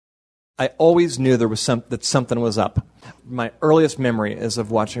I always knew that something was up. My earliest memory is of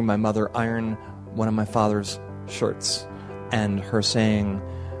watching my mother iron one of my father's shirts and her saying,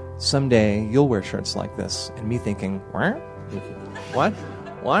 "Someday you'll wear shirts like this," and me thinking, what?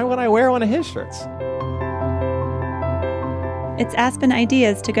 Why would I wear one of his shirts? It's Aspen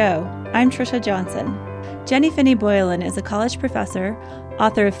Ideas to Go. I'm Trisha Johnson. Jenny Finney Boylan is a college professor,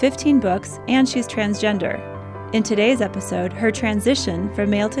 author of 15 books, and she's transgender. In today's episode, her transition from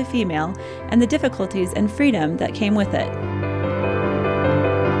male to female and the difficulties and freedom that came with it.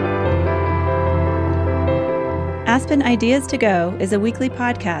 Aspen Ideas to Go is a weekly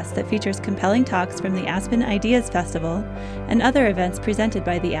podcast that features compelling talks from the Aspen Ideas Festival and other events presented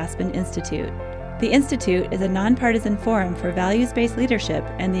by the Aspen Institute. The Institute is a nonpartisan forum for values-based leadership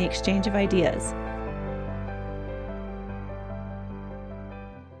and the exchange of ideas.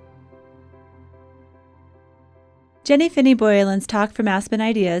 Jenny Finney Boylan's talk from Aspen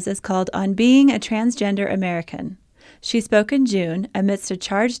Ideas is called On Being a Transgender American. She spoke in June amidst a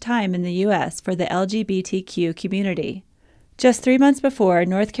charged time in the U.S. for the LGBTQ community. Just 3 months before,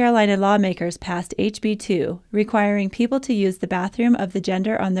 North Carolina lawmakers passed HB 2, requiring people to use the bathroom of the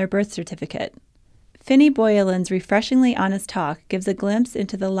gender on their birth certificate. Finney Boylan's refreshingly honest talk gives a glimpse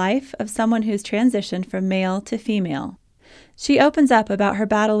into the life of someone who's transitioned from male to female. She opens up about her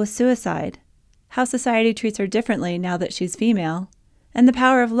battle with suicide, how society treats her differently now that she's female, and the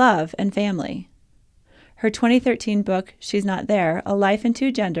power of love and family. Her 2013 book, She's Not There, A Life in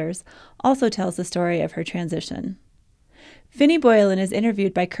Two Genders, also tells the story of her transition. Finney Boylan is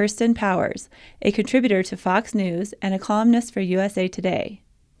interviewed by Kirsten Powers, a contributor to Fox News and a columnist for USA Today.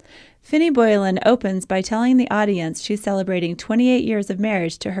 Finney Boylan opens by telling the audience she's celebrating 28 years of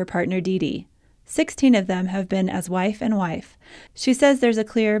marriage to her partner Dee Dee. 16 of them have been as wife and wife. She says there's a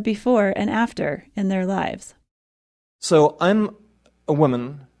clear before and after in their lives. So I'm a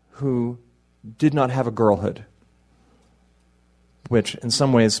woman who did not have a girlhood, which in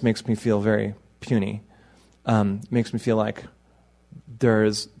some ways makes me feel very puny. Makes me feel like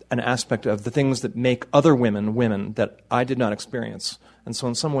there's an aspect of the things that make other women women that I did not experience. And so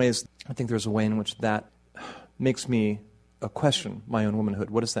in some ways, I think there's a way in which that makes me question my own womanhood.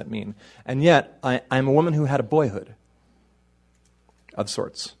 What does that mean? And yet, I'm a woman who had a boyhood of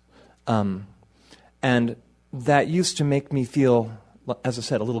sorts. And that used to make me feel, as I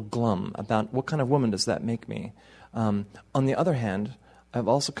said, a little glum about what kind of woman does that make me. On the other hand, I've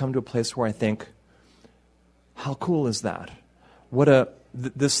also come to a place where I think, how cool is that?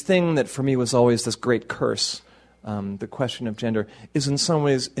 This thing that for me was always this great curse, the question of gender, is in some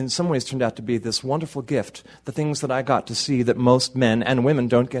ways turned out to be this wonderful gift, the things that I got to see that most men and women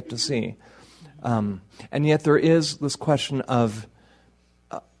don't get to see. And yet there is this question of,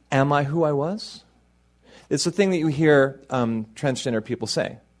 am I who I was? It's a thing that you hear transgender people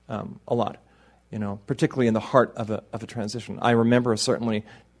say a lot, particularly in the heart of a transition. I remember certainly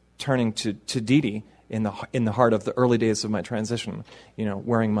turning to Dee Dee in the heart of the early days of my transition,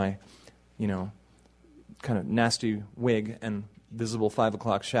 wearing my, kind of nasty wig and visible 5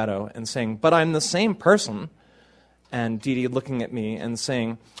 o'clock shadow and saying, "But I'm the same person." And Dee Dee looking at me and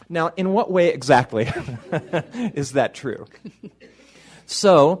saying, "Now, in what way exactly is that true?"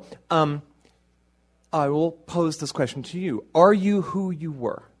 So, I will pose this question to you. Are you who you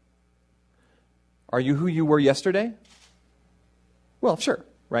were? Are you who you were yesterday? Well, sure,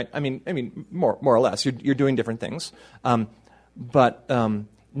 right? I mean, more or less. You're doing different things. But no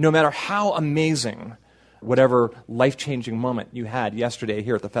matter how amazing whatever life-changing moment you had yesterday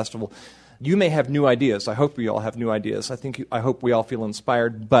here at the festival, you may have new ideas. I hope we all have new ideas. I hope we all feel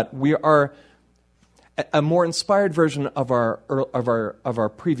inspired. But we are a more inspired version of our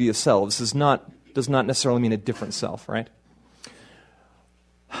previous selves. Does not necessarily mean a different self, right?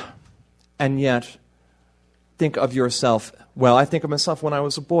 And yet, think of yourself. Well, I think of myself when I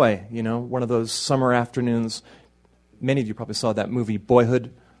was a boy. One of those summer afternoons. Many of you probably saw that movie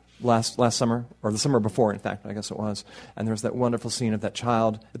Boyhood last summer, or the summer before, in fact, I guess it was. And there was that wonderful scene of that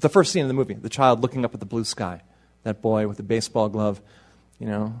child. It's the first scene in the movie, the child looking up at the blue sky. That boy with the baseball glove.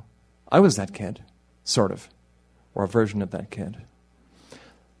 I was that kid, sort of, or a version of that kid.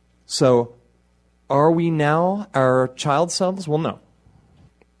 So, are we now our child selves? Well, no.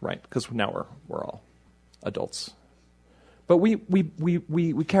 Right, because now we're all adults. But we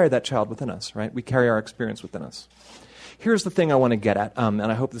carry that child within us, right? We carry our experience within us. Here's the thing I want to get at, and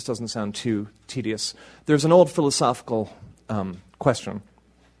I hope this doesn't sound too tedious. There's an old philosophical question.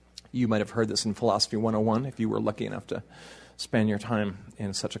 You might have heard this in Philosophy 101 if you were lucky enough to spend your time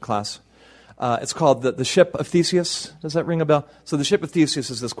in such a class. It's called the Ship of Theseus. Does that ring a bell? So the Ship of Theseus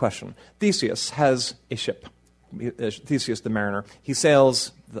is this question. Theseus has a ship, Theseus the mariner. He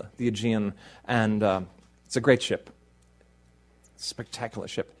sails the Aegean, and it's a great ship. Spectacular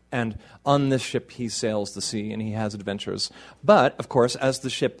ship. And on this ship, he sails the sea, and he has adventures. But, of course, as the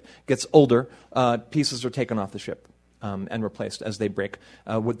ship gets older, pieces are taken off the ship and replaced as they break.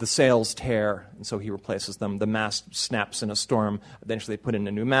 With the sails tear, and so he replaces them. The mast snaps in a storm. Eventually, they put in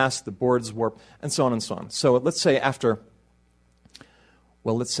a new mast. The boards warp, and so on and so on. So let's say after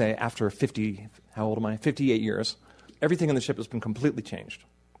 50, how old am I? 58 years, everything in the ship has been completely changed.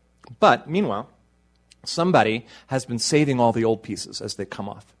 But, meanwhile, somebody has been saving all the old pieces as they come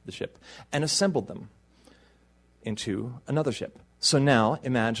off the ship and assembled them into another ship. So now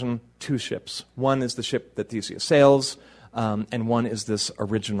imagine two ships. One is the ship that Theseus sails, and one is this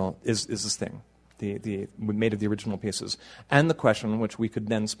original, is this thing, the made of the original pieces. And the question, which we could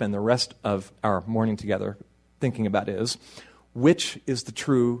then spend the rest of our morning together thinking about, is, which is the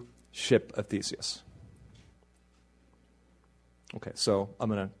true ship of Theseus? Okay, so I'm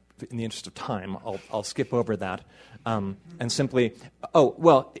going to, in the interest of time, I'll skip over that and simply,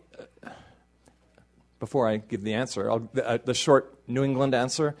 before I give the answer, the short New England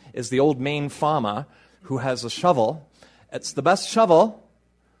answer is the old Maine farmer who has a shovel. It's the best shovel.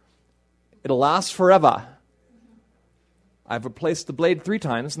 It'll last forever. I've replaced the blade 3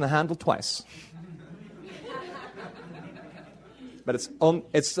 times and the handle twice. But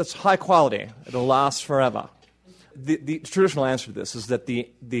it's high quality. It'll last forever. The traditional answer to this is that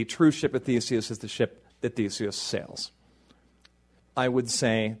the true ship of Theseus is the ship that Theseus sails. I would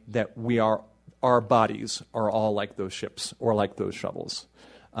say that our bodies are all like those ships or like those shovels.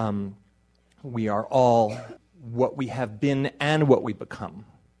 We are all what we have been and what we become.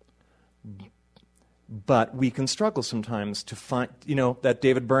 But we can struggle sometimes to find, that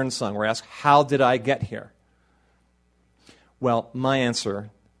David Byrne song where I ask, how did I get here? Well, my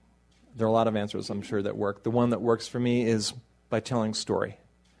answer, there are a lot of answers I'm sure that work. The one that works for me is by telling story.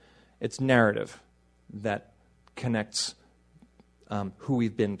 It's narrative that connects who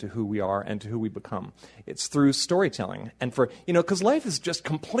we've been to who we are and to who we become. It's through storytelling. And because life is just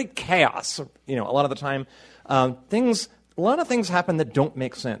complete chaos. A lot of the time, a lot of things happen that don't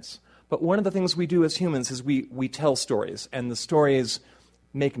make sense. But one of the things we do as humans is we tell stories, and the stories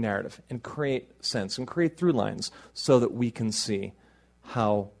make narrative and create sense and create through lines so that we can see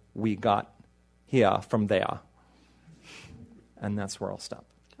how we got here from there. And that's where I'll stop.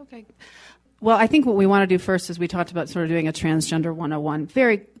 Okay. Well, I think what we want to do first is we talked about sort of doing a Transgender 101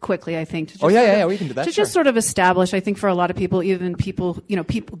 very quickly, I think. We can do that. To just sort of establish, I think for a lot of people, even people,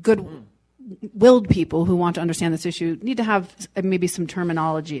 good-willed people who want to understand this issue need to have maybe some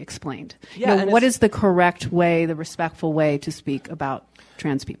terminology explained. Yeah, what is the correct way, the respectful way to speak about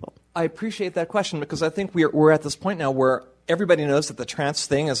trans people? I appreciate that question because I think we're at this point now where everybody knows that the trans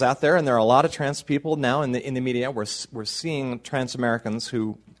thing is out there, and there are a lot of trans people now in the media. We're seeing trans Americans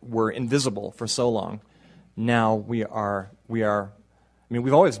who were invisible for so long. Now we've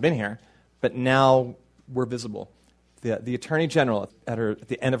always been here, but now we're visible. The Attorney General at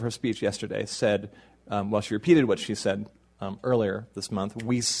the end of her speech yesterday said, she repeated what she said earlier this month,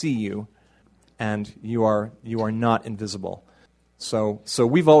 we see you, and you are not invisible. So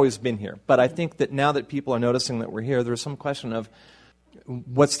we've always been here. But I think that now that people are noticing that we're here, there's some question of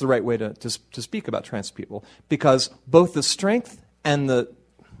what's the right way to speak about trans people. Because both the strength and the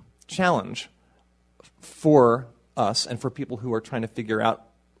challenge for us and for people who are trying to figure out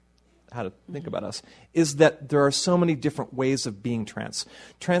how to think about us is that there are so many different ways of being trans.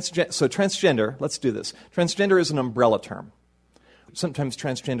 So transgender, let's do this. Transgender is an umbrella term. Sometimes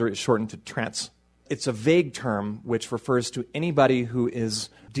transgender is shortened to trans. It's a vague term which refers to anybody who is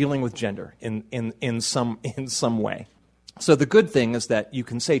dealing with gender in some way. So the good thing is that you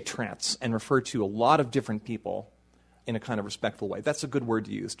can say trans and refer to a lot of different people in a kind of respectful way. That's a good word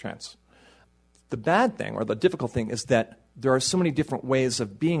to use, trans. The bad thing, or the difficult thing, is that there are so many different ways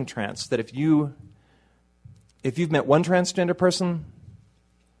of being trans that if you've met one transgender person,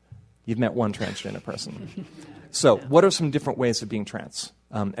 you've met one transgender person. So what are some different ways of being trans?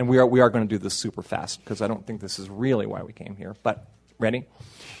 And we are going to do this super fast because I don't think this is really why we came here. But ready?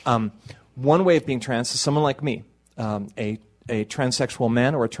 One way of being trans is someone like me, a transsexual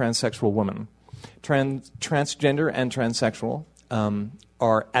man or a transsexual woman. Transgender and transsexual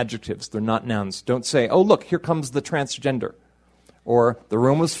are adjectives. They're not nouns. Don't say, oh, look, here comes the transgender. Or the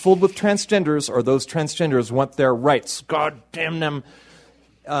room was filled with transgenders, or those transgenders want their rights. God damn them.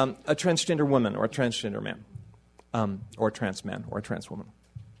 A transgender woman or a transgender man. Or a trans man or a trans woman.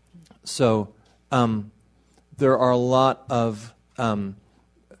 So there are a lot of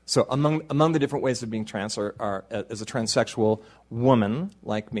So among the different ways of being trans are as a transsexual woman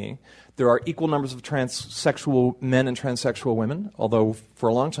like me, there are equal numbers of transsexual men and transsexual women, although for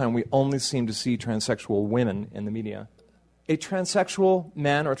a long time we only seem to see transsexual women in the media. A transsexual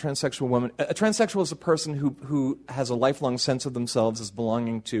man or a transsexual woman, a transsexual is a person who has a lifelong sense of themselves as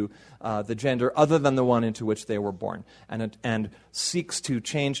belonging to the gender other than the one into which they were born, and seeks to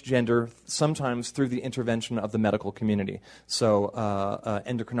change gender sometimes through the intervention of the medical community. So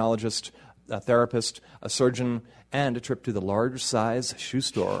endocrinologist, a therapist, a surgeon, and a trip to the large-size shoe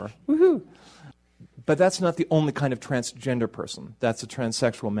store. Woohoo! But that's not the only kind of transgender person. That's a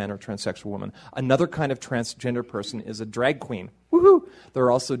transsexual man or transsexual woman. Another kind of transgender person is a drag queen. Woohoo! There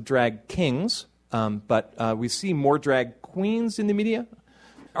are also drag kings, but we see more drag queens in the media.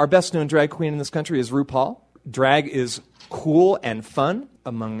 Our best-known drag queen in this country is RuPaul. Drag is cool and fun.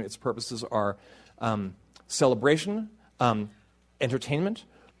 Among its purposes are celebration, entertainment,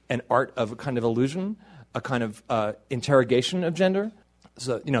 an art of a kind of illusion, a kind of interrogation of gender.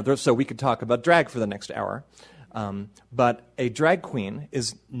 So, so we could talk about drag for the next hour. But a drag queen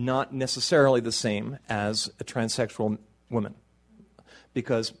is not necessarily the same as a transsexual woman.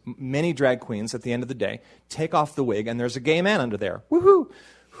 Because many drag queens, at the end of the day, take off the wig and there's a gay man under there, woohoo,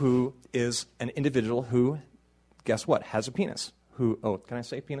 who is an individual who, guess what, has a penis. Can I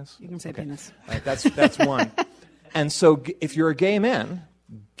say penis? You can say penis. That's one. And so if you're a gay man,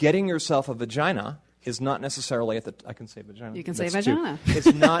 getting yourself a vagina is not necessarily at the... I can say vagina. You can say vagina.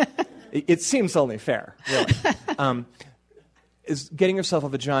 It's not... It seems only fair, really. Getting yourself a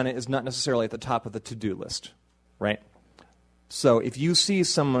vagina is not necessarily at the top of the to-do list, right? So if you see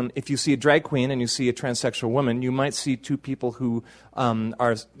a drag queen and you see a transsexual woman, you might see two people who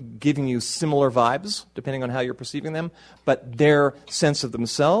are giving you similar vibes, depending on how you're perceiving them, but their sense of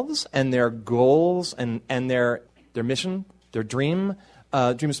themselves and their goals and their mission, their dreams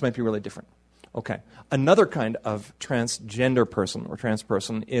might be really different. Okay. Another kind of transgender person or trans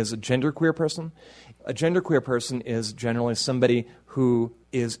person is a genderqueer person. A genderqueer person is generally somebody who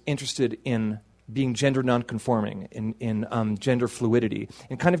is interested in being gender nonconforming, in gender fluidity,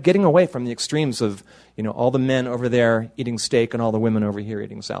 and kind of getting away from the extremes of all the men over there eating steak and all the women over here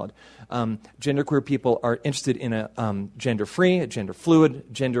eating salad. Genderqueer people are interested in a gender-free, a gender-fluid,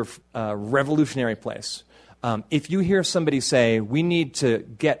 revolutionary place. If you hear somebody say, we need to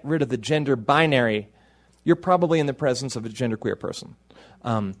get rid of the gender binary, you're probably in the presence of a genderqueer person.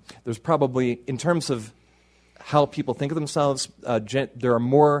 There's probably, in terms of how people think of themselves, I'm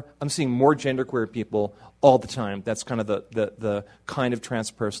seeing more genderqueer people all the time. That's kind of the kind of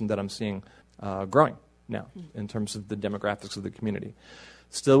trans person that I'm seeing growing now in terms of the demographics of the community.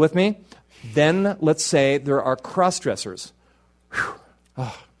 Still with me? Then let's say there are cross-dressers.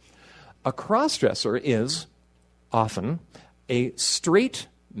 A cross-dresser is often a straight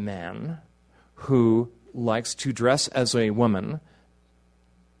man who likes to dress as a woman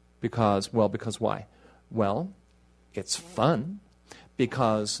because why? Well, it's fun,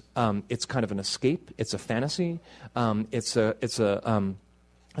 because it's kind of an escape, it's a fantasy, it's kind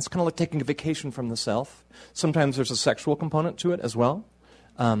of like taking a vacation from the self. Sometimes there's a sexual component to it as well.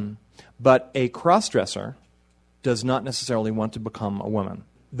 But a cross-dresser does not necessarily want to become a woman.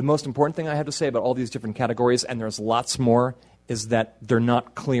 The most important thing I have to say about all these different categories, and there's lots more, is that they're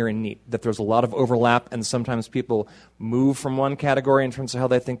not clear and neat, that there's a lot of overlap, and sometimes people move from one category in terms of how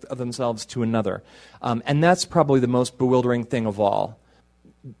they think of themselves to another. And that's probably the most bewildering thing of all.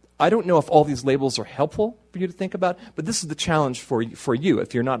 I don't know if all these labels are helpful for you to think about, but this is the challenge for you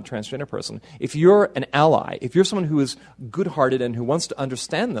if you're not a transgender person. If you're an ally, if you're someone who is good-hearted and who wants to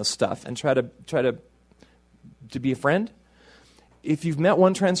understand this stuff and try to be a friend, if you've met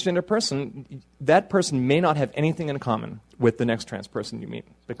one transgender person, that person may not have anything in common with the next trans person you meet,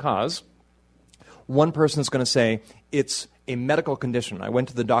 because one person is going to say, it's a medical condition. I went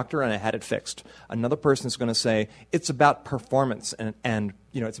to the doctor and I had it fixed. Another person is going to say, it's about performance, and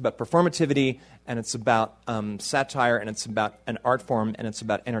it's about performativity, and it's about satire, and it's about an art form, and it's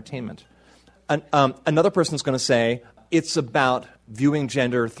about entertainment. Another person is going to say, it's about viewing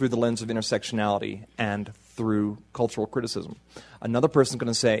gender through the lens of intersectionality and through cultural criticism. Another person is going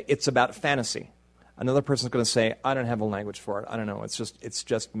to say, it's about fantasy. Another person is going to say, I don't have a language for it. I don't know. It's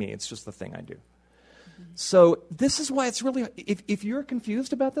just me. It's just the thing I do. Mm-hmm. So this is why it's really, if you're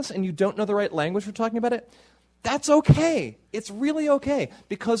confused about this and you don't know the right language for talking about it, that's okay. It's really okay,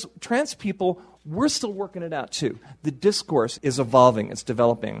 because trans people, we're still working it out too. The discourse is evolving. It's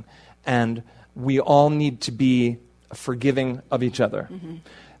developing. And we all need to be forgiving of each other. Mm-hmm.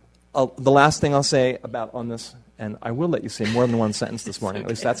 The last thing I'll say on this, and I will let you say more than one sentence this morning, at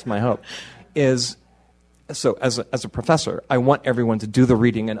least that's my hope, is So as a professor, I want everyone to do the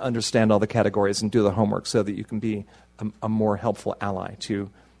reading and understand all the categories and do the homework so that you can be a more helpful ally to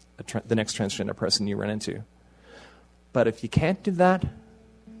the next transgender person you run into. But if you can't do that,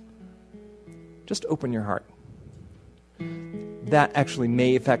 just open your heart. That actually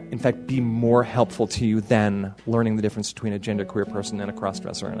may, in fact, be more helpful to you than learning the difference between a genderqueer person and a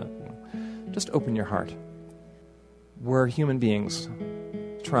crossdresser. Just open your heart. We're human beings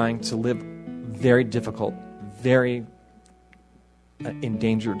trying to live very difficult, very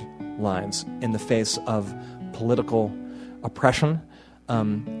endangered lives in the face of political oppression,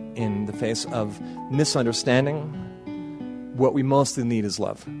 in the face of misunderstanding. What we mostly need is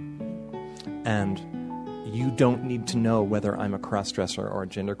love. And you don't need to know whether I'm a crossdresser or a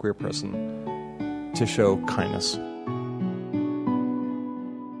genderqueer person to show kindness.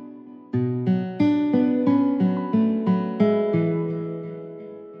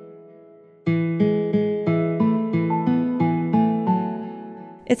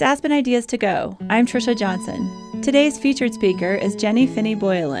 It's Aspen Ideas to Go. I'm Trisha Johnson. Today's featured speaker is Jenny Finney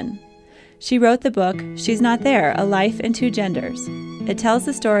Boylan. She wrote the book, She's Not There, A Life in Two Genders. It tells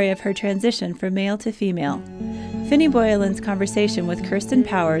the story of her transition from male to female. Finney Boylan's conversation with Kirsten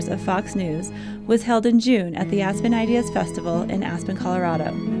Powers of Fox News was held in June at the Aspen Ideas Festival in Aspen,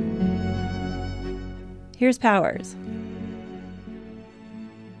 Colorado. Here's Powers.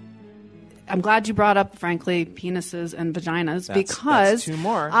 I'm glad you brought up, frankly, penises and vaginas That's two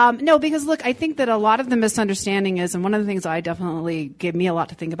more. No, because look, I think that a lot of the misunderstanding is, and one of the things I definitely gave me a lot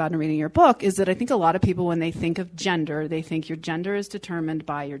to think about in reading your book, is that I think a lot of people, when they think of gender, they think your gender is determined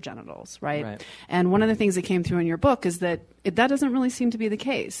by your genitals, right? And one of the things that came through in your book is that that doesn't really seem to be the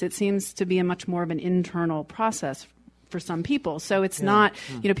case. It seems to be a much more of an internal process for some people. So it's not,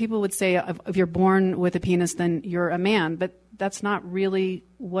 people would say if you're born with a penis, then you're a man, but that's not really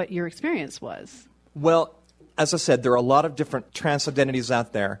what your experience was. Well, as I said, there are a lot of different trans identities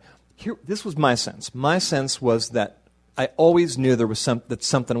out there. This was my sense. My sense was that I always knew there was that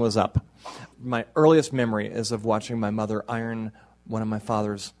something was up. My earliest memory is of watching my mother iron one of my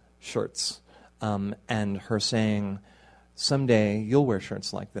father's shirts, and her saying, "Someday you'll wear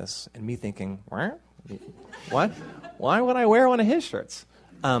shirts like this," and me thinking, "What? Why would I wear one of his shirts?"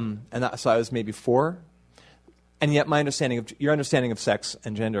 So I was maybe 4. And yet your understanding of sex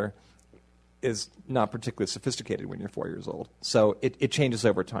and gender is not particularly sophisticated when you're 4 years old. So it changes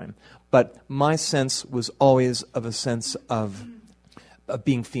over time. But my sense was always of a sense of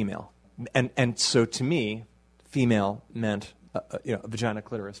being female. And so to me, female meant a vagina,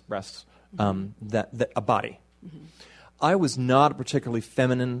 clitoris, breasts, that a body. Mm-hmm. I was not a particularly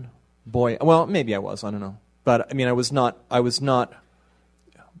feminine boy. Well, maybe I was, I don't know. But I mean, I was not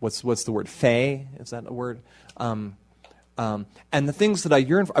what's the word? Fey? Is that a word? And the things that I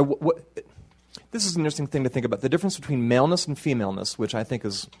yearn for, this is an interesting thing to think about. The difference between maleness and femaleness, which I think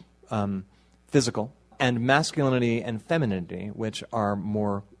is physical, and masculinity and femininity, which are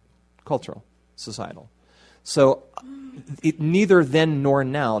more cultural, societal. So neither then nor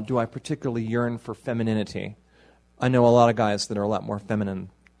now do I particularly yearn for femininity. I know a lot of guys that are a lot more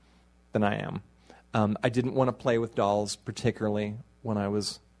feminine than I am. I didn't want to play with dolls particularly when I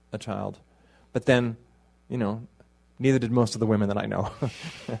was a child. But then, neither did most of the women that I know,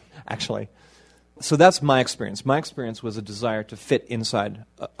 actually. So that's my experience. My experience was a desire to fit inside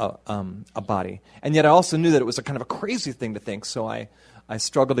a body. And yet I also knew that it was a kind of a crazy thing to think, so I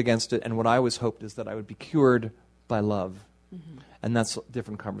struggled against it, and what I always hoped is that I would be cured by love. Mm-hmm. And that's a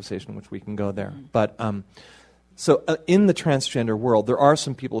different conversation, which we can go there. Mm-hmm. But so in the transgender world, there are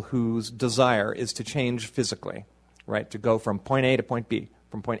some people whose desire is to change physically, right? To go from point A to point B,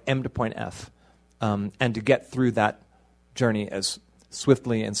 from point M to point F, and to get through that journey as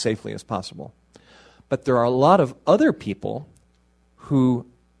swiftly and safely as possible. But there are a lot of other people who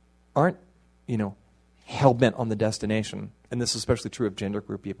aren't, hell-bent on the destination, and this is especially true of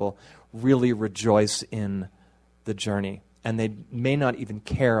genderqueer people, really rejoice in the journey. And they may not even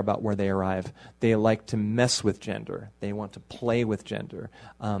care about where they arrive. They like to mess with gender. They want to play with gender.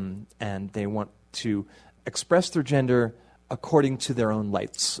 And they want to express their gender according to their own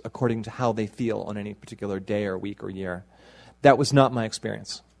lights, according to how they feel on any particular day or week or year. That was not my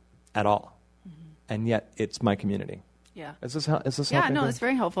experience at all. Mm-hmm. And yet it's my community. Yeah. Is this helpful? Yeah, no, it's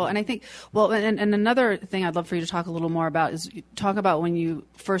very helpful. And I think, and another thing I'd love for you to talk a little more about is talk about when you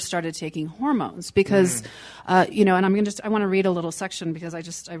first started taking hormones, because, and I want to read a little section because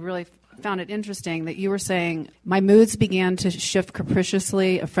I really found it interesting that you were saying, my moods began to shift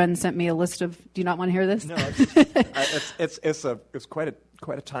capriciously. A friend sent me a list of, do you not want to hear this? No, it's quite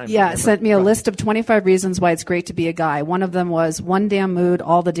quite a time. Yeah, sent me a list of 25 reasons why it's great to be a guy. One of them was one damn mood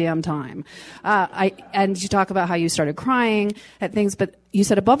all the damn time. And you talk about how you started crying at things, but you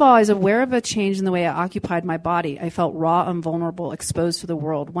said, above all, I was aware of a change in the way I occupied my body. I felt raw and vulnerable, exposed to the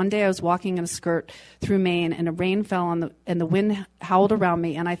world. One day I was walking in a skirt through Maine, and a rain fell and the wind howled around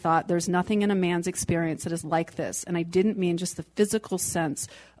me, and I thought, there's nothing in a man's experience that is like this. And I didn't mean just the physical sense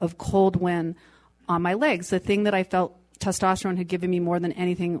of cold wind on my legs. The thing that I felt testosterone had given me more than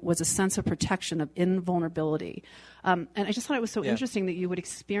anything was a sense of protection, of invulnerability. And I just thought it was so interesting that you would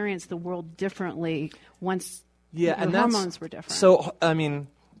experience the world differently once your hormones were different. So, I mean,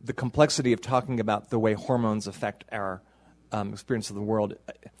 the complexity of talking about the way hormones affect our experience of the world,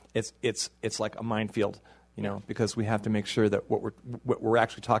 it's like a minefield, because we have to make sure that what we're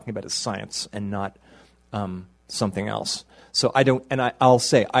actually talking about is science and not something else. So I'll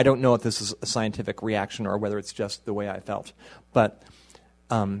say, I don't know if this is a scientific reaction or whether it's just the way I felt. But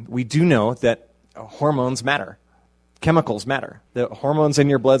we do know that hormones matter. Chemicals matter. The hormones in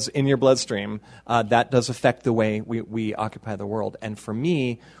your bloodstream, that does affect the way we occupy the world. And for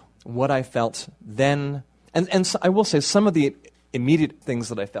me, what I felt then, and so I will say some of the immediate things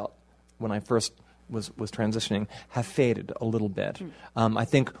that I felt when I first was transitioning have faded a little bit. I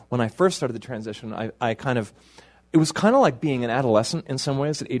think when I first started the transition, it was kind of like being an adolescent in some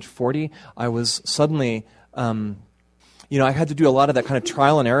ways. At age 40, I was suddenly, I had to do a lot of that kind of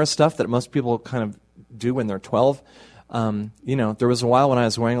trial and error stuff that most people kind of do when they're 12. There was a while when I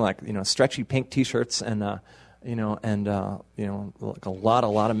was wearing stretchy pink T-shirts and like a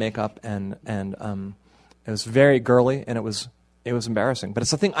lot of makeup and it was very girly and it was embarrassing. But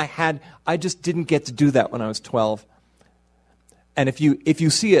it's the thing I just didn't get to do that when I was 12. And if you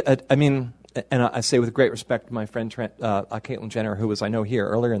see it, and I say with great respect to my friend Caitlyn Jenner, who was I know here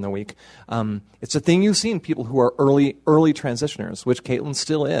earlier in the week, it's a thing you see in people who are early transitioners, which Caitlyn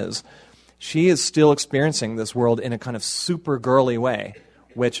still is. She is still experiencing this world in a kind of super girly way,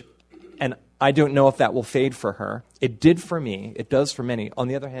 and I don't know if that will fade for her. It did for me. It does for many. On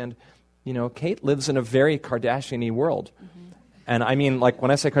the other hand, Kate lives in a very Kardashian-y world. Mm-hmm. And I mean, like,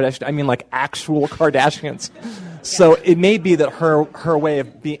 when I say Kardashian, I mean like actual Kardashians. So it may be that her way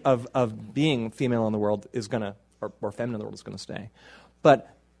of being female in the world is going to, or feminine in the world is going to stay.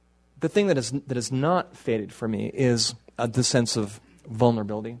 But the thing that is not faded for me is the sense of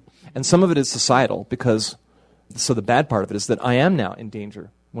vulnerability. And some of it is societal so the bad part of it is that I am now in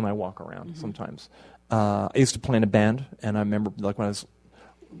danger when I walk around sometimes. I used to play in a band, and I remember like when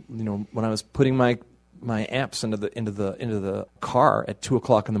I was putting my amps into the car at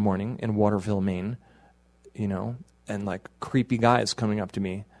 2:00 in the morning in Waterville, Maine, and like creepy guys coming up to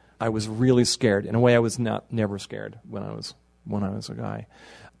me. I was really scared. In a way, I was never scared when I was a guy.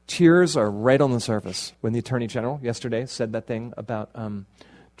 Tears are right on the surface. When the Attorney General yesterday said that thing about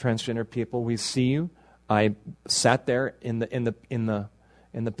transgender people, we see you. I sat there in the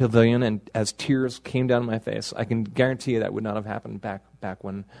pavilion, and as tears came down my face, I can guarantee you that would not have happened back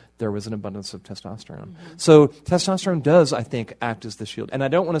when there was an abundance of testosterone. Mm-hmm. So testosterone does, I think, act as the shield. And I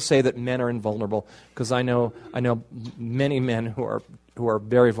don't want to say that men are invulnerable, because I know many men who are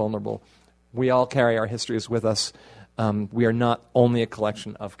very vulnerable. We all carry our histories with us. We are not only a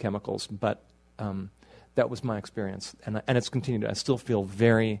collection of chemicals, but that was my experience, and it's continued. I still feel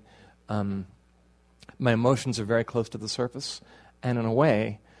very. My emotions are very close to the surface. And in a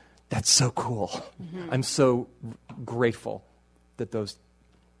way, that's so cool. Mm-hmm. I'm so grateful that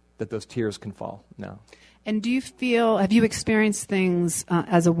those tears can fall now. And have you experienced things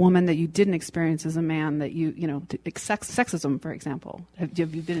as a woman that you didn't experience as a man, that sexism, for example? Have you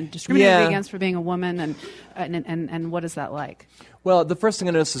been discriminated against for being a woman, and what is that like? Well, the first thing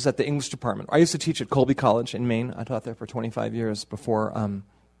I noticed is at the English department. I used to teach at Colby College in Maine. I taught there for 25 years before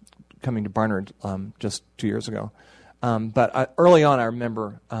coming to Barnard just 2 years ago. But early on, I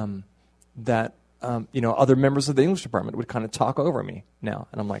remember that other members of the English department would kind of talk over me now,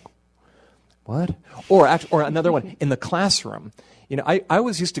 and I'm like, what? Or another one in the classroom. I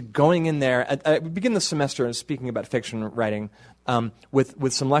was used to going in there. I would begin the semester and speaking about fiction writing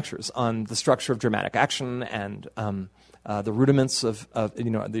with some lectures on the structure of dramatic action and the rudiments of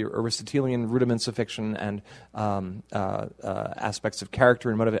the Aristotelian rudiments of fiction and aspects of character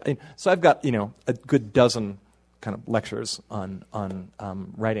and motivation. So I've got a good dozen kind of lectures on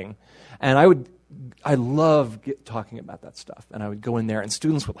writing, and I love talking about that stuff. And I would go in there, and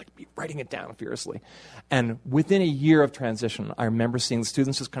students would be writing it down furiously. And within a year of transition, I remember seeing the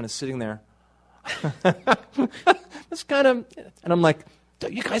students just kind of sitting there, and I'm like,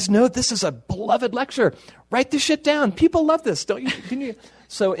 don't you guys know this is a beloved lecture? Write this shit down. People love this, don't you?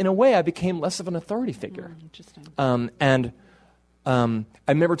 So in a way, I became less of an authority figure. Interesting. And I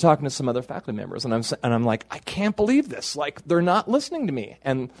remember talking to some other faculty members, and I'm like, I can't believe this. Like, they're not listening to me.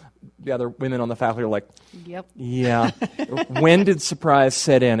 And the other women on the faculty are like, Yep. yeah. When did surprise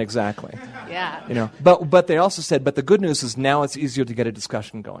set in exactly? Yeah. But they also said, but the good news is now it's easier to get a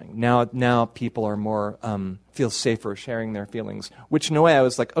discussion going. Now people are more feel safer sharing their feelings. Which in a way I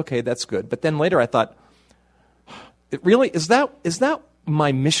was like, okay, that's good. But then later I thought, really is that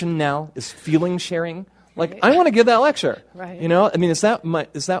my mission now? Is feeling sharing? Like, I want to give that lecture. Right. I mean, so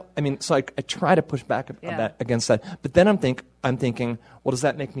I try to push back against that. But then I'm thinking, well, does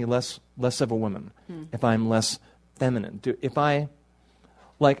that make me less of a woman if I'm less feminine? If I,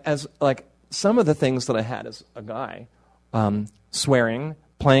 some of the things that I had as a guy, swearing,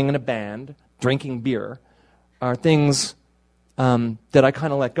 playing in a band, drinking beer, are things that I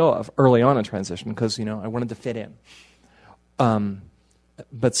kind of let go of early on in transition because, I wanted to fit in.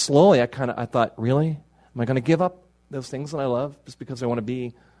 But slowly I thought, really? Am I going to give up those things that I love just because I want to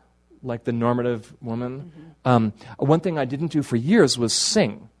be like the normative woman? One thing I didn't do for years was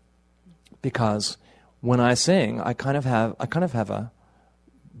sing, because when I sing, I kind of have a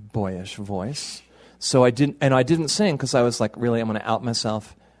boyish voice. So I didn't sing because I was like, really, I'm going to out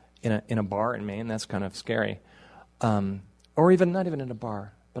myself in a bar in Maine. That's kind of scary, or even not even in a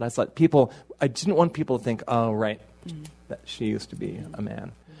bar. But I thought I didn't want people to think, oh, right, that she used to be a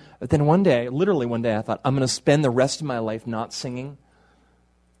man. But then literally one day, I thought, I'm going to spend the rest of my life not singing.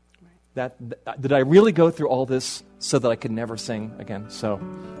 Did I really go through all this so that I could never sing again? So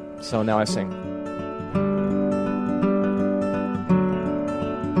now I sing.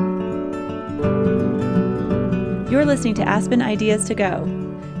 You're listening to Aspen Ideas to Go.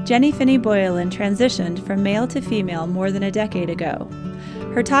 Jenny Finney Boylan transitioned from male to female more than a decade ago.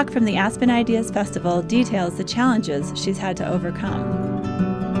 Her talk from the Aspen Ideas Festival details the challenges she's had to overcome.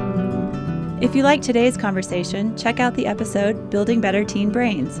 If you like today's conversation, check out the episode Building Better Teen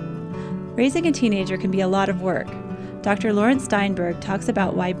Brains. Raising a teenager can be a lot of work. Dr. Lawrence Steinberg talks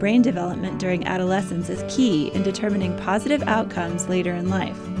about why brain development during adolescence is key in determining positive outcomes later in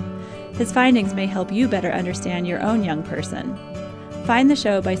life. His findings may help you better understand your own young person. Find the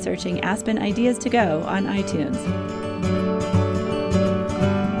show by searching Aspen Ideas to Go on iTunes.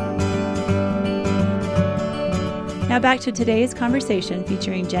 Now back to today's conversation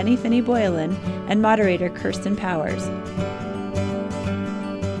featuring Jenny Finney Boylan and moderator Kirsten Powers.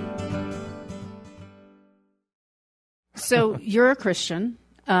 So you're a Christian,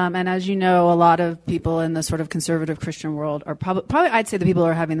 and as you know, a lot of people in the sort of conservative Christian world are probably I'd say the people who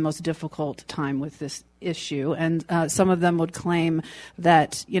are having the most difficult time with this issue. And some of them would claim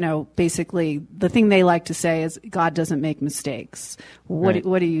that, basically the thing they like to say is God doesn't make mistakes. What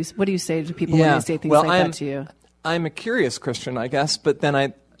do you say to people when they say things that to you? I'm a curious Christian, I guess, but then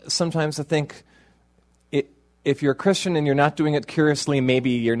I sometimes think if you're a Christian and you're not doing it curiously,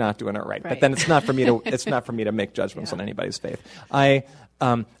 maybe you're not doing it right. But then it's not for me to make judgments on anybody's faith. I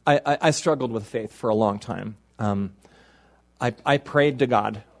struggled with faith for a long time. I prayed to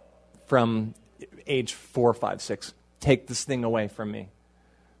God from age 4, 5, 6. Take this thing away from me.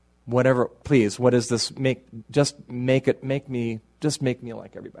 Whatever, please. What is this? Make me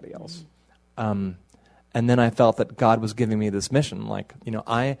like everybody else. And then I felt that God was giving me this mission, like,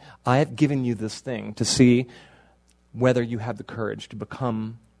 I have given you this thing to see whether you have the courage to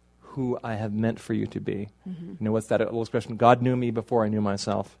become who I have meant for you to be. What's that old expression? God knew me before I knew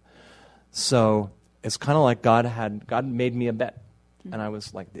myself. So it's kind of like God made me a bet, and I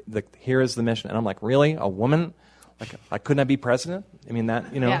was like, here is the mission, and I'm like, really, a woman? Like, couldn't I be president? I mean,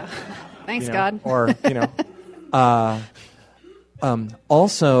 that, Yeah. Thanks, God. Or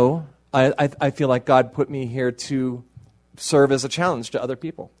also. I feel like God put me here to serve as a challenge to other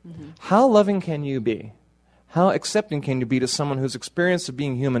people. How loving can you be? How accepting can you be to someone whose experience of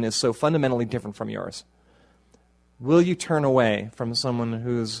being human is so fundamentally different from yours? Will you turn away from someone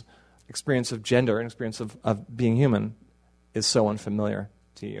whose experience of gender and experience of being human is so unfamiliar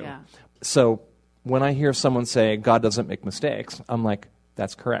to you? Yeah. So when I hear someone say, God doesn't make mistakes, I'm like,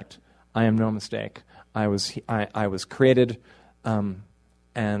 that's correct. I am no mistake. I was created, and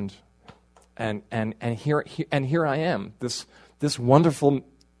here I am, this wonderful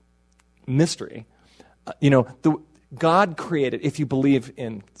mystery. God created, if you believe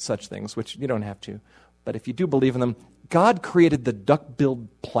in such things, which you don't have to, but if you do believe in them, God created the duck-billed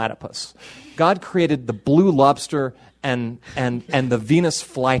platypus. God created the blue lobster and the Venus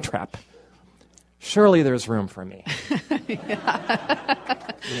flytrap. Surely there's room for me.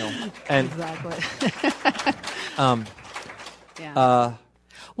 Exactly.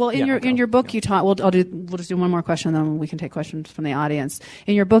 Well, in your book, you talk. We'll just do one more question, then we can take questions from the audience.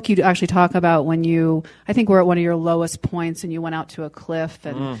 In your book, you actually talk about when you, I think, were at one of your lowest points, and you went out to a cliff,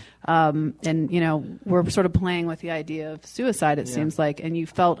 and we're sort of playing with the idea of suicide. It seems like, and you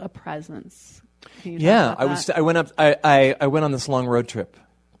felt a presence. Can you talk about that? I went on this long road trip.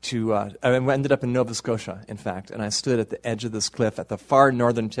 I ended up in Nova Scotia, in fact, and I stood at the edge of this cliff at the far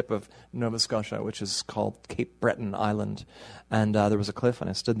northern tip of Nova Scotia, which is called Cape Breton Island. And there was a cliff, and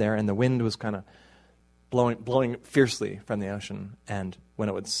I stood there, and the wind was kind of blowing fiercely from the ocean. And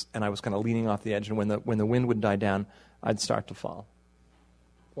I was kind of leaning off the edge, and when the wind would die down, I'd start to fall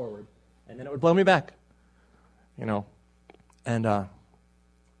forward, and then it would blow me back, And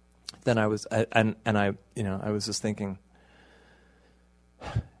then I was just thinking,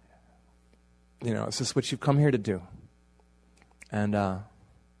 is this what you've come here to do? And I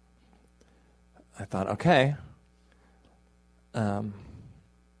thought, okay.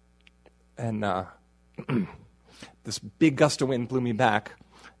 This big gust of wind blew me back,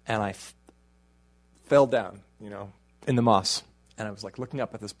 and I fell down, in the moss. And I was like looking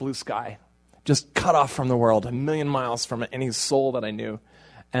up at this blue sky, just cut off from the world, a million miles from any soul that I knew.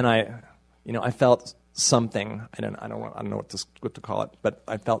 And I felt something. I don't know what to call it, but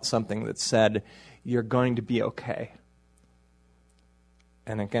I felt something that said, "You're going to be okay."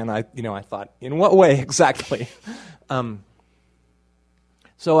 And again, I thought, in what way exactly?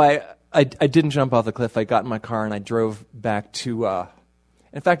 So I didn't jump off the cliff. I got in my car and I drove back to.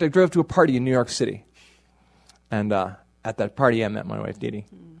 In fact, I drove to a party in New York City, and at that party, I met my wife Dee Dee,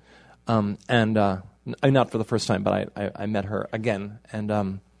 not for the first time, but I met her again,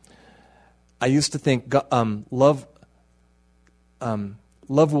 and. I used to think love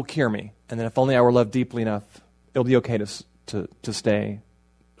will cure me, and then if only I were loved deeply enough, it'll be okay to stay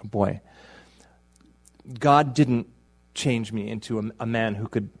a boy. God didn't change me into a man who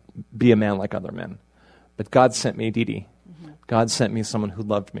could be a man like other men, but God sent me Dee Dee. Mm-hmm. God sent me someone who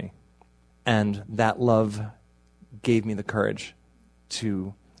loved me, and that love gave me the courage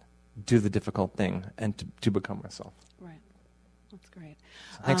to do the difficult thing and to become myself. Right. That's great.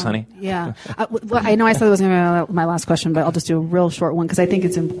 Thanks, honey. Yeah. I know I said it was going to be my last question, but I'll just do a real short one because I think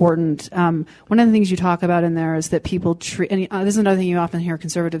it's important. One of the things you talk about in there is that people treat, and this is another thing you often hear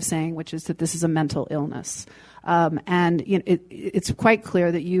conservatives saying, which is that this is a mental illness. And it's quite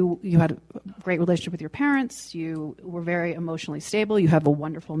clear that you had a great relationship with your parents. You were very emotionally stable. You have a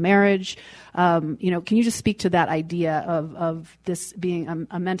wonderful marriage. Can you just speak to that idea of this being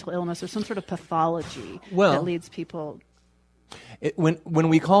a mental illness or some sort of pathology that leads people? When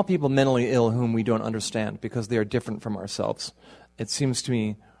we call people mentally ill whom we don't understand because they are different from ourselves, it seems to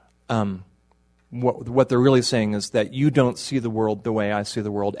me what they're really saying is that you don't see the world the way I see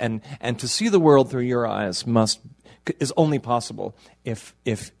the world, and to see the world through your eyes is only possible if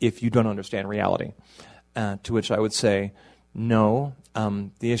you don't understand reality. To which I would say, no.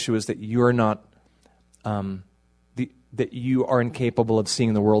 The issue is that you're not that you are incapable of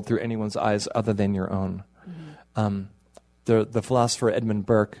seeing the world through anyone's eyes other than your own. Mm-hmm. The philosopher Edmund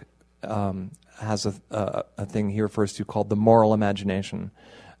Burke has a thing he refers to called the moral imagination.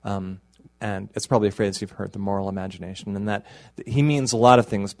 And it's probably a phrase you've heard, the moral imagination. And that he means a lot of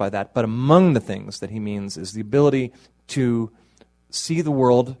things by that. But among the things that he means is the ability to see the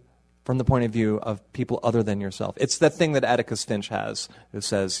world from the point of view of people other than yourself. It's that thing that Atticus Finch has, who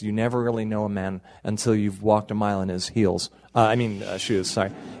says, you never really know a man until you've walked a mile in his shoes.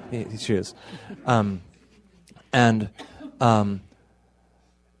 Sorry. Shoes.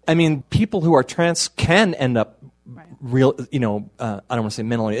 People who are trans can end up real, I don't want to say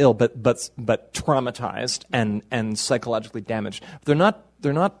mentally ill, but traumatized and psychologically damaged. We're not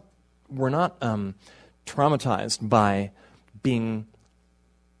traumatized by being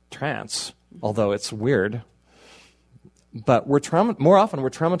trans, although it's weird. But more often we're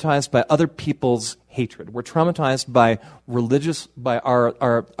traumatized by other people's hatred. We're traumatized by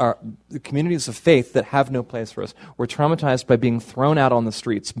our communities of faith that have no place for us. We're traumatized by being thrown out on the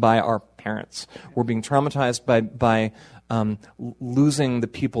streets by our parents. We're being traumatized by losing the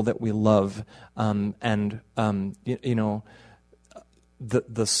people that we love. The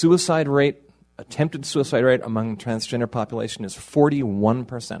suicide rate, attempted suicide rate among the transgender population is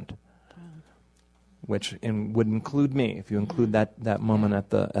 41%. Which would include me, if you include that moment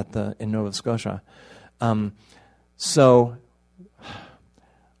in Nova Scotia. So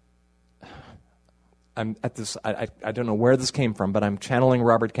I'm at this. I don't know where this came from, but I'm channeling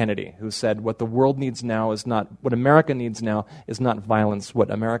Robert Kennedy, who said, "What the world needs now is not what America needs now is not violence. What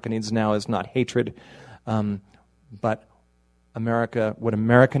America needs now is not hatred, but what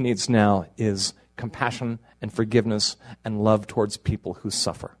America needs now is compassion and forgiveness and love towards people who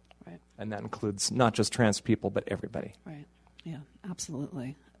suffer. Right. And that includes not just trans people, but everybody. Right. Yeah,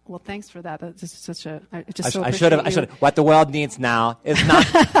 absolutely. Well, thanks for that. That's just such a. I should have. What the world needs now is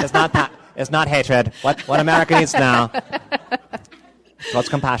not hatred. What America needs now towards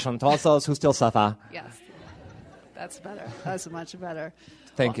compassion towards those who still suffer. Yes, that's better. That's much better.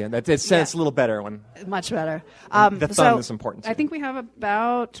 Thank you. It sounds a little better when. Much better. The thumb is important. I think we have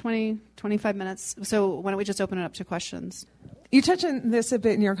about 25 minutes. So why don't we just open it up to questions? You touch on this a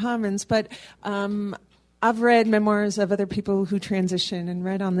bit in your comments, but I've read memoirs of other people who transition and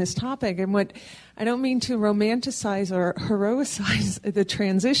read on this topic. And what I don't mean to romanticize or heroicize the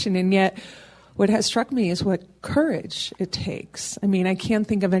transition, and yet what has struck me is what courage it takes. I mean, I can't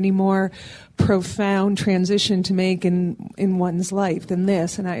think of any more profound transition to make in one's life than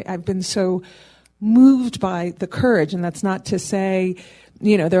this. And I've been so moved by the courage. And that's not to say,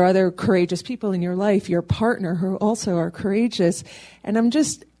 there are other courageous people in your life, your partner, who also are courageous. And I'm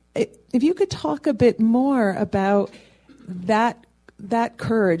just, if you could talk a bit more about that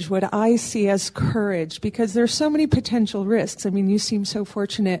courage, what I see as courage, because there's so many potential risks. I mean, you seem so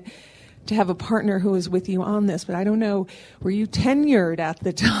fortunate to have a partner who is with you on this, but I don't know, were you tenured at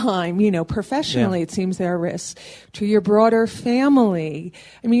the time? Professionally, yeah. It seems there are risks to your broader family.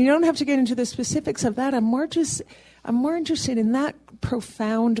 I mean, you don't have to get into the specifics of that. I'm more interested in that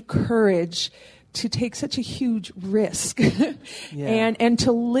profound courage to take such a huge risk yeah. and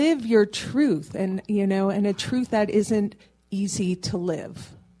to live your truth and a truth that isn't easy to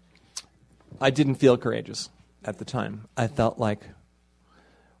live. I didn't feel courageous at the time. I felt like,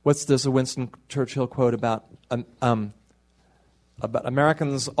 there's a Winston Churchill quote about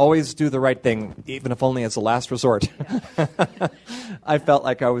Americans always do the right thing, even if only as a last resort. I felt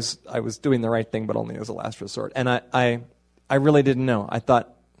like I was doing the right thing, but only as a last resort. And I really didn't know.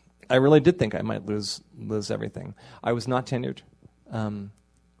 I really did think I might lose everything. I was not tenured,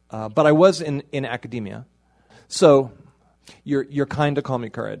 but I was in academia. So you're kind to call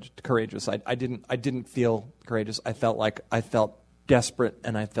me courageous. I didn't feel courageous. I felt desperate,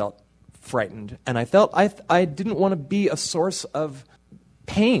 and I felt frightened, and I felt I didn't want to be a source of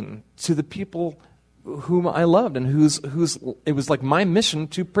pain to the people whom I loved and whose it was like my mission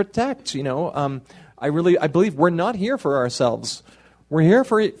to protect. I believe we're not here for ourselves. We're here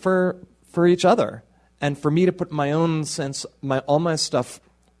for each other, and for me to put my own sense, all my stuff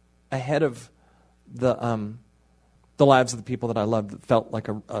ahead of the lives of the people that I loved, felt like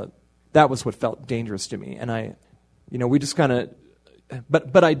that was what felt dangerous to me. And we just kind of.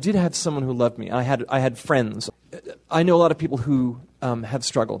 But I did have someone who loved me. I had friends. I know a lot of people who have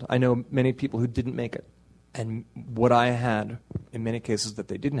struggled. I know many people who didn't make it. And what I had, in many cases that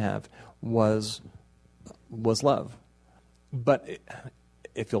they didn't have, was love. But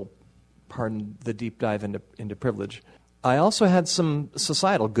if you'll pardon the deep dive into privilege, I also had some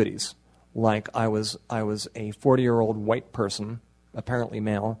societal goodies. Like I was a 40-year-old white person, apparently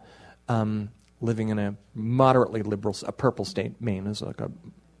male, living in a moderately liberal, a purple state. Maine is like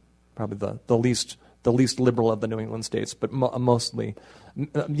probably the least liberal of the New England states, but mostly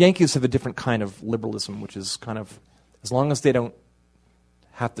Yankees have a different kind of liberalism, which is kind of, as long as they don't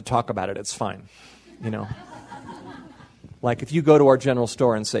have to talk about it, it's fine, Like if you go to our general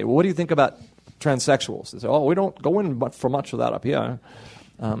store and say, well, what do you think about transsexuals? They say, oh, we don't go in for much of that up here.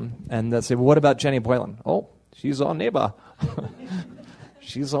 And they say, well, what about Jenny Boylan? Oh, she's our neighbor.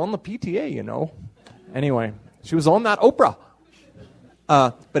 She's on the PTA, Anyway, she was on that Oprah.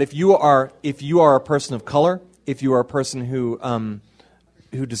 But if you are a person of color, if you are a person who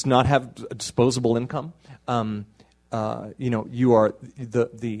does not have a disposable income, you are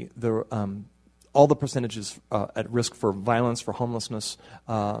all the percentages at risk for violence, for homelessness,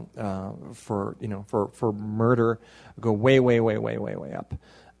 for murder go way, way, way, way, way, way up.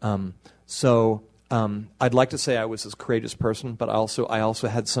 I'd like to say I was this courageous person, but I also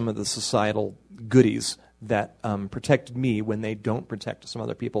had some of the societal goodies that protected me when they don't protect some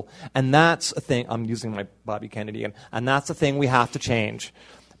other people. And that's a thing, I'm using my Bobby Kennedy again, and that's a thing we have to change.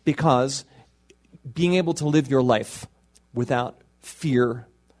 Because being able to live your life without fear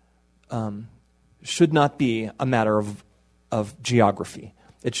should not be a matter of geography.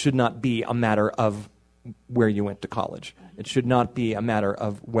 It should not be a matter of where you went to college. It should not be a matter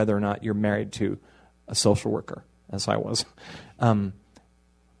of whether or not you're married to a social worker, as I was.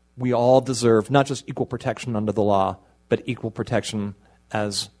 We all deserve not just equal protection under the law, but equal protection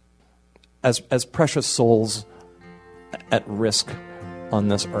as precious souls at risk on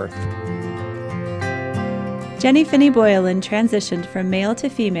this earth. Jenny Finney Boylan transitioned from male to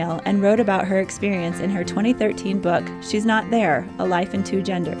female and wrote about her experience in her 2013 book, She's Not There, A Life in Two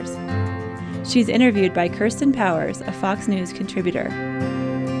Genders. She's interviewed by Kirsten Powers, a Fox News contributor.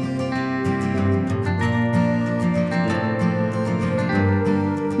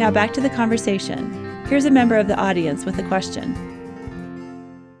 Now back to the conversation. Here's a member of the audience with a question.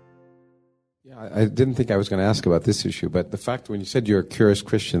 Yeah, I didn't think I was going to ask about this issue, but the fact when you said you're a curious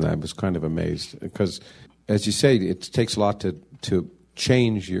Christian, I was kind of amazed because, as you say, it takes a lot to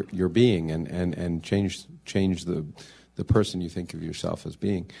change your being and change the person you think of yourself as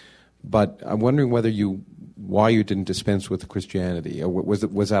being. But I'm wondering why you didn't dispense with Christianity, or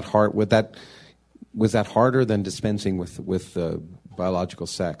was that hard? Was that harder than dispensing with biological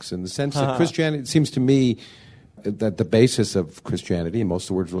sex? In the sense that Christianity, it seems to me that the basis of Christianity and most of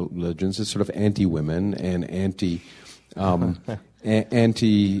the world's religions is sort of anti-women and anti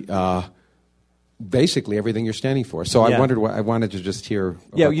basically everything you're standing for. So I wanted to just hear.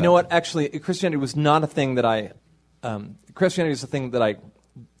 Yeah, you know what? Actually, Christianity was not a thing that Christianity is a thing that I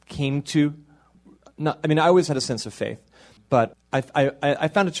came to. I always had a sense of faith, but I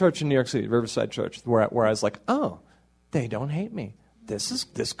found a church in New York City, Riverside Church, where I was like, oh, they don't hate me.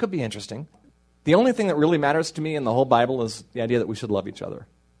 This could be interesting. The only thing that really matters to me in the whole Bible is the idea that we should love each other.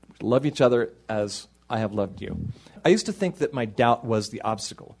 We should love each other as I have loved you. I used to think that my doubt was the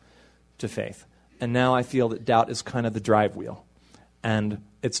obstacle to faith, and now I feel that doubt is kind of the drive wheel. And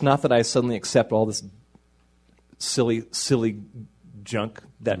it's not that I suddenly accept all this silly junk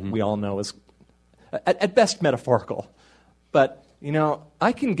that we all know is, at best, metaphorical. But,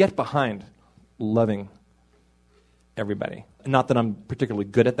 I can get behind loving everybody. Not that I'm particularly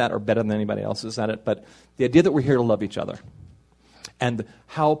good at that or better than anybody else is at it, but the idea that we're here to love each other and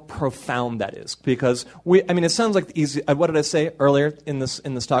how profound that is. Because it sounds like the easy, what did I say earlier in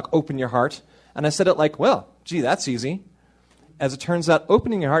this talk? Open your heart. And I said it like, well, gee, that's easy. As it turns out,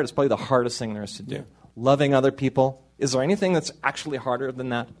 opening your heart is probably the hardest thing there is to do. Yeah. Loving other people. Is there anything that's actually harder than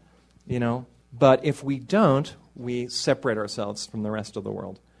that? But if we don't, we separate ourselves from the rest of the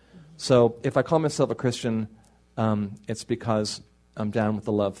world. So if I call myself a Christian, it's because I'm down with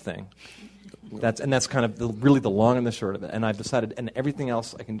the love thing. That's kind of really the long and the short of it. And I've decided, and everything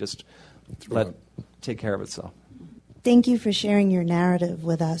else I can just let take care of itself. Thank you for sharing your narrative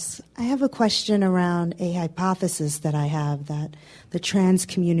with us. I have a question around a hypothesis that I have that the trans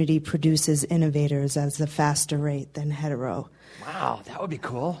community produces innovators at a faster rate than hetero. Wow, that would be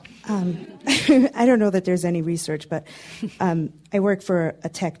cool. I don't know that there's any research, but I work for a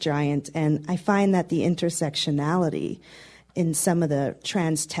tech giant, and I find that the intersectionality in some of the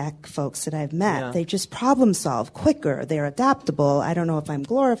trans tech folks that I've met, they just problem solve quicker. They're adaptable. I don't know if I'm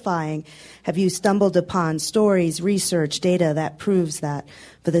glorifying. Have you stumbled upon stories, research, data that proves that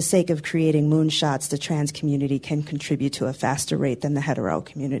for the sake of creating moonshots, the trans community can contribute to a faster rate than the hetero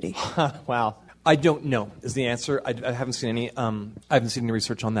community? Wow. I don't know is the answer. I haven't seen any. I haven't seen any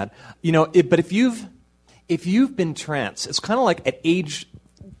research on that. But if you've been trans, it's kind of like at age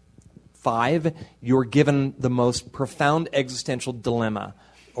 5, you're given the most profound existential dilemma,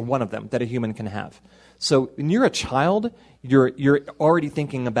 or one of them that a human can have. So when you're a child, you're already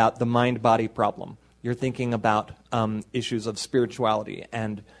thinking about the mind-body problem. You're thinking about issues of spirituality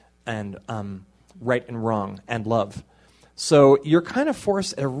and right and wrong and love. So you're kind of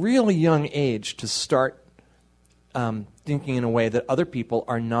forced at a really young age to start thinking in a way that other people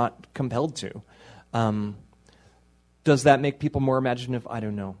are not compelled to. Does that make people more imaginative? I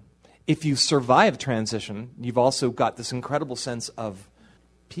don't know. If you survive transition, you've also got this incredible sense of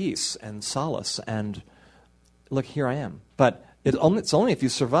peace and solace and, look, here I am. But it's only if you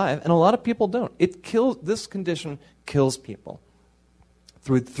survive, and a lot of people don't. This condition kills people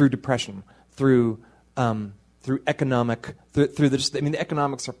through depression, through economic, the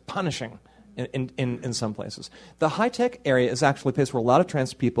economics are punishing in some places. The high-tech area is actually a place where a lot of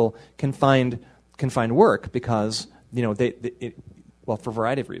trans people can find work because, for a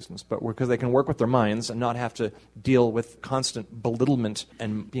variety of reasons, but because they can work with their minds and not have to deal with constant belittlement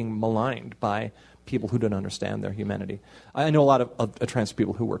and being maligned by people who don't understand their humanity. I know a lot of trans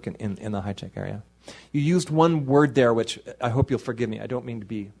people who work in the high-tech area. You used one word there, which I hope you'll forgive me. I don't mean to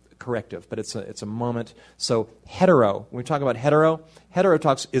be corrective, but it's a moment. So hetero, when we talk about hetero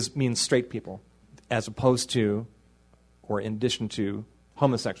means straight people, as opposed to, or in addition to,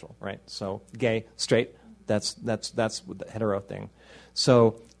 homosexual, right? So gay, straight, that's the hetero thing.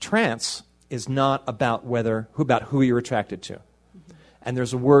 So trans is not about who you're attracted to. And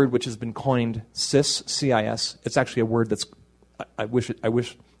there's a word which has been coined cis, C-I-S. It's actually a word that's, I wish,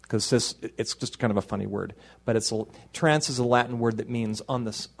 because cis, it's just kind of a funny word. But trans is a Latin word that means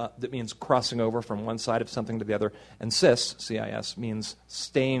that means crossing over from one side of something to the other. And cis, C-I-S, means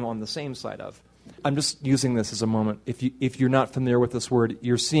staying on the same side of. I'm just using this as a moment. If you're not familiar with this word,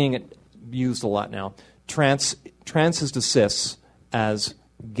 you're seeing it used a lot now. Trans is to cis as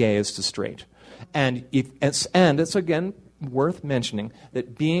gay is to straight. And it's again worth mentioning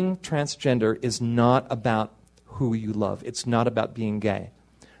that being transgender is not about who you love. It's not about being gay.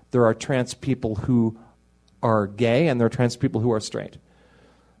 There are trans people who are gay, and there are trans people who are straight.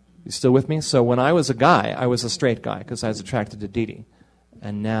 You still with me? So when I was a guy, I was a straight guy because I was attracted to Dee Dee.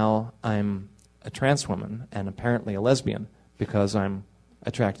 And now I'm a trans woman and apparently a lesbian because I'm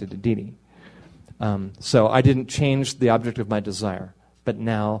attracted to Dee Dee. So I didn't change the object of my desire, but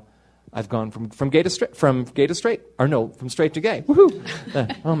now I've gone from straight to gay.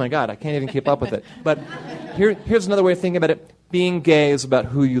 Woohoo! Oh my God, I can't even keep up with it. But here's another way of thinking about it. Being gay is about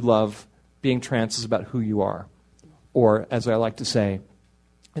who you love. Being trans is about who you are. Or, as I like to say,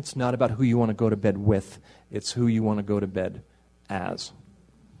 it's not about who you want to go to bed with. It's who you want to go to bed as.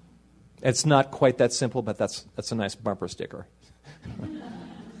 It's not quite that simple, but that's a nice bumper sticker.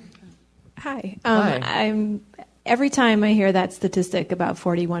 Hi. Hi. Every time I hear that statistic about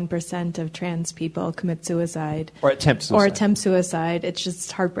 41% of trans people commit suicide. Or attempt suicide. It's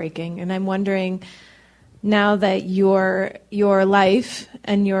just heartbreaking. And I'm wondering, now that your life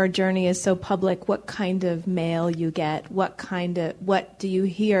and your journey is so public, what kind of mail you get? What do you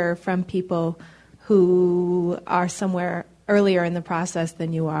hear from people who are somewhere earlier in the process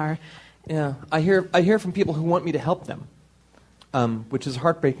than you are? Yeah, I hear from people who want me to help them, which is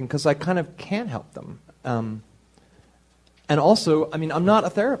heartbreaking because I kind of can't help them. And also, I mean, I'm not a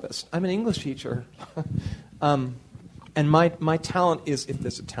therapist. I'm an English teacher. And my talent is, if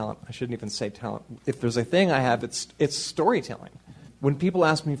there's a talent, I shouldn't even say talent. If there's a thing I have, it's storytelling. When people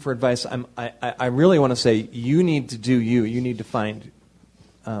ask me for advice, I really want to say, you need to do you. You need to find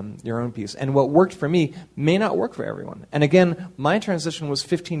your own piece. And what worked for me may not work for everyone. And again, my transition was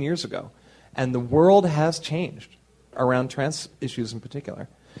 15 years ago. And the world has changed around trans issues in particular.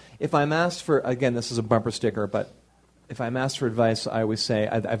 If I'm asked for, again, this is a bumper sticker, but if I'm asked for advice, I always say,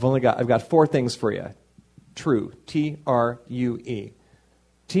 I've got 4 things for you. True. True.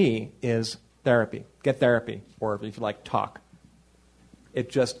 T is therapy. Get therapy, or if you like, talk.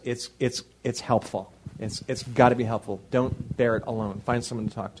 It's helpful. It's got to be helpful. Don't bear it alone. Find someone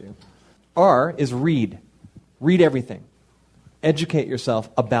to talk to. R is read. Read everything. Educate yourself,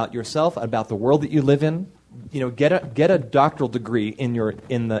 about the world that you live in. Get a doctoral degree in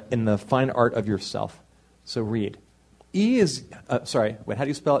the fine art of yourself. So read. E is how do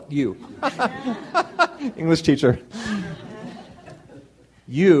you spell it? You. English teacher.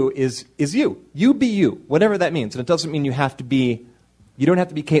 You is you. You be you, whatever that means. And it doesn't mean you don't have to be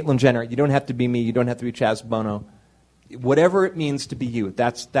Caitlyn Jenner. You don't have to be me. You don't have to be Chaz Bono. Whatever it means to be you,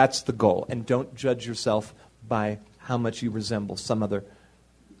 that's the goal. And don't judge yourself by how much you resemble some other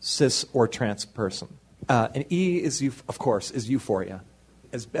cis or trans person. And E is of course, is euphoria.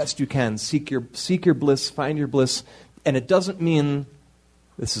 As best you can, seek your bliss, find your bliss. And it doesn't mean,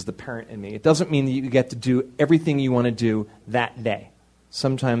 this is the parent in me, it doesn't mean that you get to do everything you want to do that day.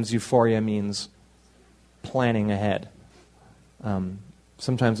 Sometimes euphoria means planning ahead.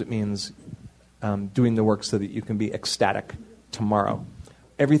 Sometimes it means doing the work so that you can be ecstatic tomorrow.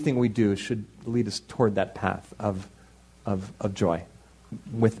 Everything we do should lead us toward that path of joy.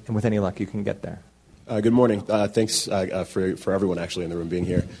 With any luck, you can get there. Good morning. Thanks for everyone actually in the room being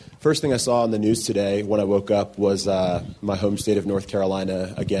here. First thing I saw on the news today when I woke up was my home state of North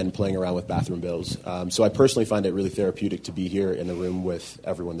Carolina again playing around with bathroom bills. So I personally find it really therapeutic to be here in the room with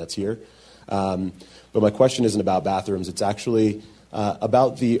everyone that's here. But my question isn't about bathrooms. It's actually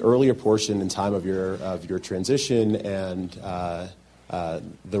about the earlier portion in time of your transition and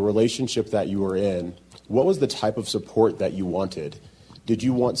the relationship that you were in. What was the type of support that you wanted? Did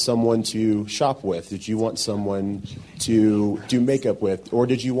you want someone to shop with? Did you want someone to do makeup with? Or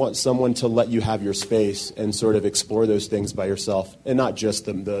did you want someone to let you have your space and sort of explore those things by yourself and not just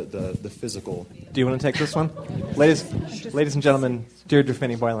the physical? Do you want to take this one? Ladies and gentlemen, Jennifer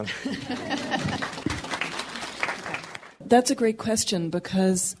Finney Boylan. That's a great question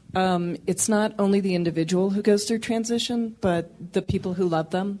because it's not only the individual who goes through transition, but the people who love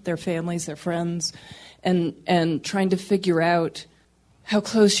them, their families, their friends, and trying to figure out how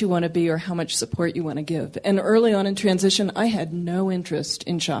close you want to be or how much support you want to give. And early on in transition, I had no interest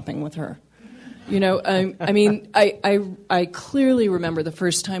in shopping with her. I clearly remember the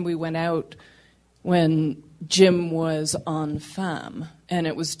first time we went out when Jim was on FAM, and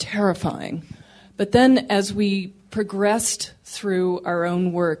it was terrifying. But then as we progressed through our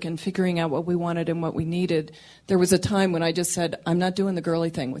own work and figuring out what we wanted and what we needed, there was a time when I just said, I'm not doing the girly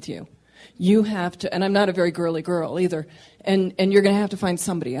thing with you. You have to, and I'm not a very girly girl either, and you're going to have to find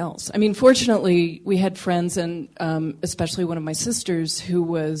somebody else. I mean, fortunately, we had friends, and especially one of my sisters who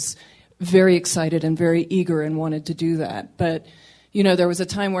was very excited and very eager and wanted to do that. But, there was a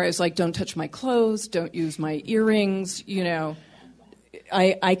time where I was like, don't touch my clothes, don't use my earrings,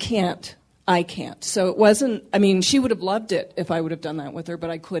 I can't. So it wasn't, she would have loved it if I would have done that with her, but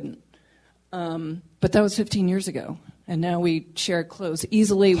I couldn't. But that was 15 years ago. And now we share clothes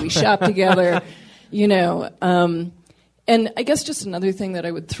easily, we shop together, And I guess just another thing that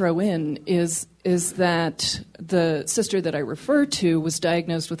I would throw in is that the sister that I refer to was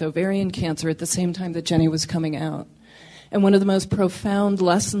diagnosed with ovarian cancer at the same time that Jenny was coming out. And one of the most profound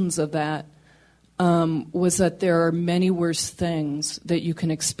lessons of that was that there are many worse things that you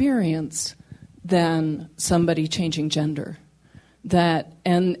can experience than somebody changing gender. That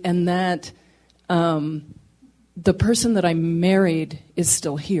the person that I married is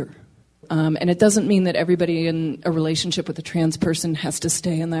still here. And it doesn't mean that everybody in a relationship with a trans person has to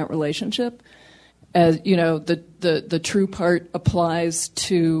stay in that relationship. As the true part applies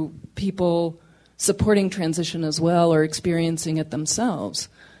to people supporting transition as well or experiencing it themselves.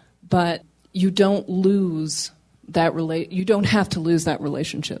 But you don't lose that you don't have to lose that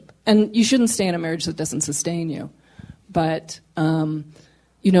relationship. And you shouldn't stay in a marriage that doesn't sustain you. But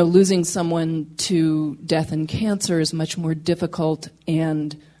losing someone to death and cancer is much more difficult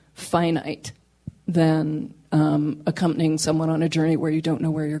and finite than accompanying someone on a journey where you don't know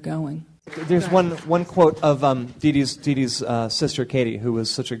where you're going. There's one quote of Dee Dee's sister Katie, who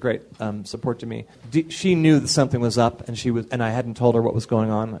was such a great support to me. She knew that something was up, and I hadn't told her what was going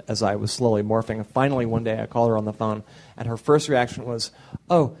on as I was slowly morphing. And finally, one day, I called her on the phone, and her first reaction was,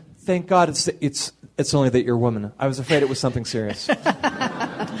 "Oh, thank God, it's only that you're a woman. I was afraid it was something serious."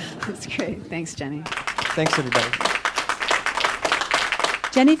 That's great. Thanks, Jenny. Thanks, everybody.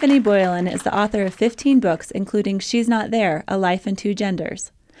 Jenny Finney Boylan is the author of 15 books, including She's Not There, A Life in Two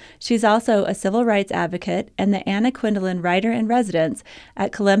Genders. She's also a civil rights advocate and the Anna Quindlen Writer-in-Residence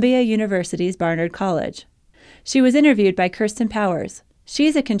at Columbia University's Barnard College. She was interviewed by Kirsten Powers.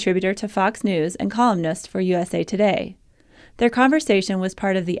 She's a contributor to Fox News and columnist for USA Today. Their conversation was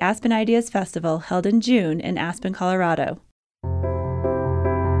part of the Aspen Ideas Festival held in June in Aspen, Colorado.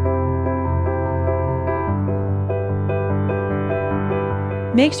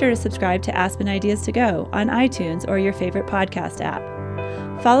 Make sure to subscribe to Aspen Ideas to Go on iTunes or your favorite podcast app.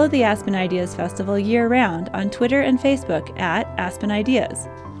 Follow the Aspen Ideas Festival year-round on Twitter and Facebook at Aspen Ideas.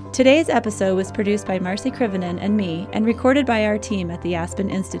 Today's episode was produced by Marcy Krivonen and me and recorded by our team at the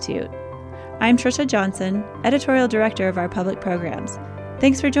Aspen Institute. I'm Trisha Johnson, editorial director of our public programs.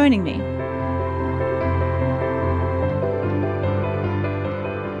 Thanks for joining me.